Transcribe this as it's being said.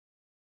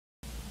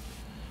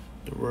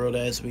The world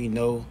as we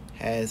know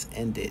has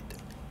ended.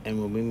 And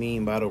what we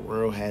mean by the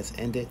world has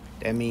ended,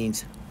 that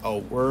means a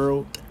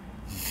world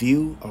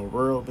view, a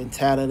world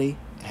mentality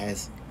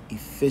has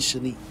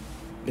officially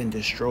been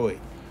destroyed.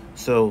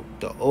 So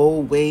the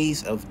old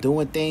ways of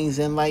doing things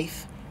in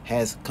life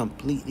has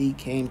completely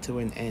came to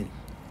an end.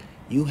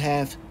 You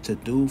have to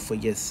do for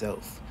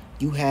yourself.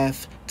 You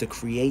have to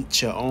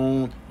create your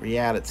own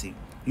reality.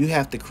 You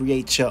have to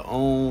create your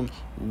own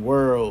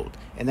world.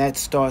 And that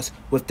starts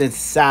with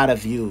inside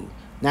of you,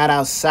 not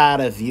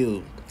outside of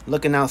you.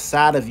 Looking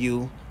outside of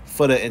you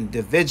for the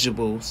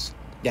individuals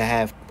that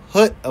have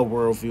put a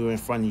worldview in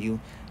front of you.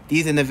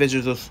 These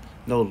individuals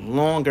no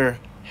longer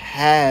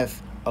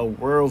have a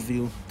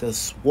worldview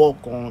to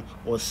walk on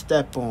or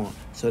step on.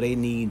 So they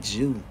need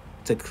you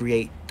to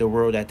create the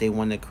world that they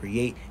want to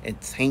create and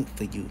tank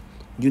for you.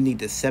 You need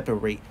to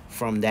separate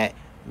from that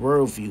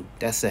worldview.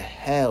 That's a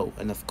hell.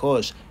 And of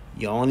course,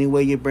 the only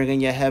way you're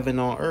bringing your heaven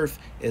on earth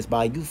is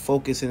by you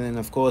focusing and,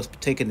 of course,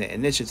 taking the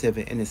initiative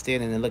and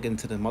understanding and looking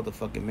to the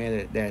motherfucking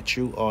man that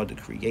you are the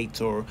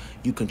creator.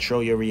 You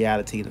control your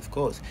reality. And, of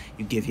course,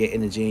 you give your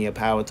energy and your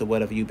power to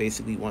whatever you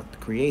basically want to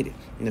create it.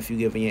 And if you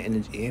give your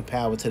energy and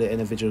power to the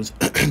individuals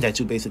that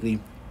you basically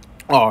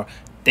are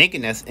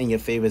thinking that's in your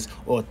favors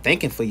or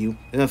thinking for you,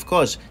 then of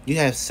course you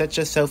have set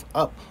yourself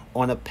up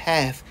on a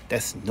path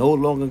that's no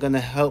longer going to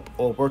help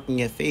or work in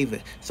your favor.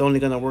 It's only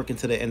going to work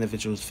into the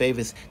individual's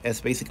favors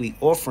that's basically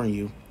offering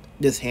you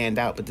this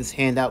handout. But this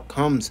handout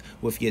comes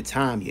with your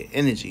time, your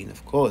energy, and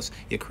of course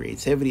your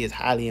creativity is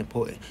highly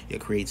important. Your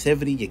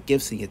creativity, your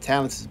gifts, and your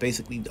talents is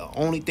basically the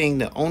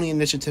only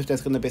initiative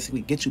that's going to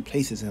basically get you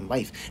places in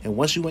life. And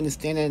once you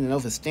understand that and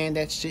understand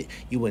that shit,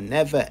 you will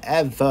never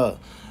ever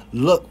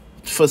look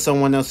for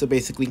someone else to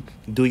basically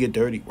do your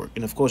dirty work.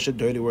 And of course, your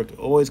dirty work is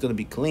always going to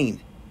be clean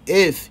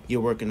if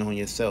you're working on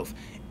yourself.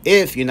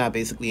 If you're not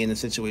basically in a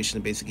situation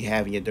of basically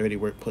having your dirty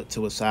work put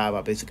to a side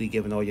by basically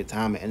giving all your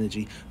time and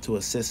energy to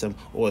a system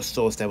or a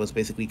source that was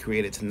basically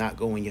created to not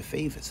go in your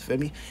favors, feel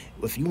me?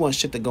 If you want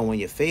shit to go in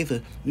your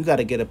favor, you got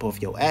to get up off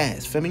your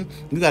ass, feel me?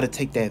 You got to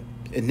take that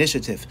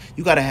initiative.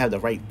 You got to have the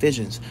right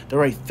visions, the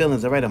right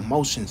feelings, the right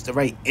emotions, the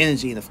right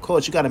energy. And of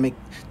course, you got to make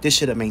this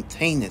shit a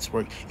maintenance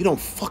work. You don't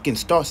fucking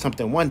start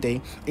something one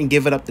day and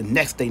give it up the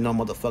next day, no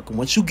motherfucker.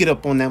 Once you get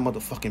up on that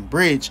motherfucking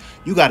bridge,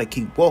 you got to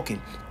keep walking.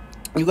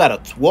 You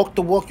gotta walk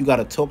the walk, you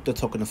gotta talk the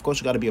talk, and of course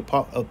you gotta be a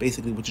part of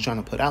basically what you're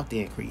trying to put out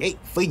there and create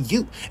for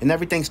you. And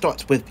everything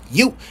starts with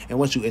you. And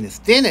once you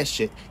understand that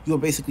shit, you'll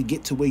basically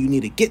get to where you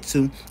need to get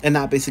to and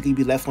not basically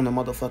be left on the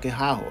motherfucking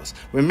high horse.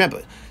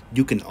 Remember,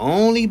 you can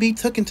only be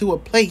taken to a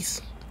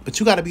place, but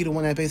you gotta be the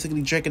one that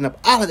basically drinking up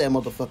out of that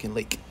motherfucking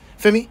lake.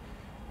 Feel me?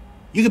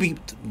 You could be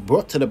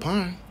brought to the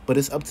pond, but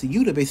it's up to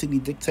you to basically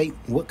dictate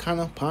what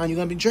kind of pond you're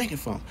going to be drinking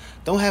from.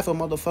 Don't have a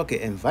motherfucker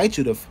invite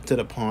you to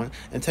the pond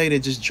and tell you to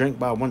just drink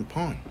by one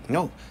pond.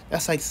 No,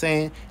 that's like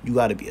saying you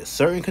got to be a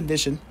certain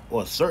condition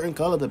or a certain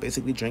color to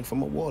basically drink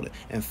from a water.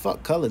 And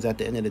fuck colors at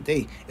the end of the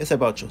day. It's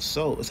about your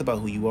soul. It's about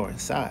who you are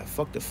inside.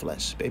 Fuck the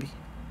flesh, baby.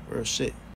 Real shit.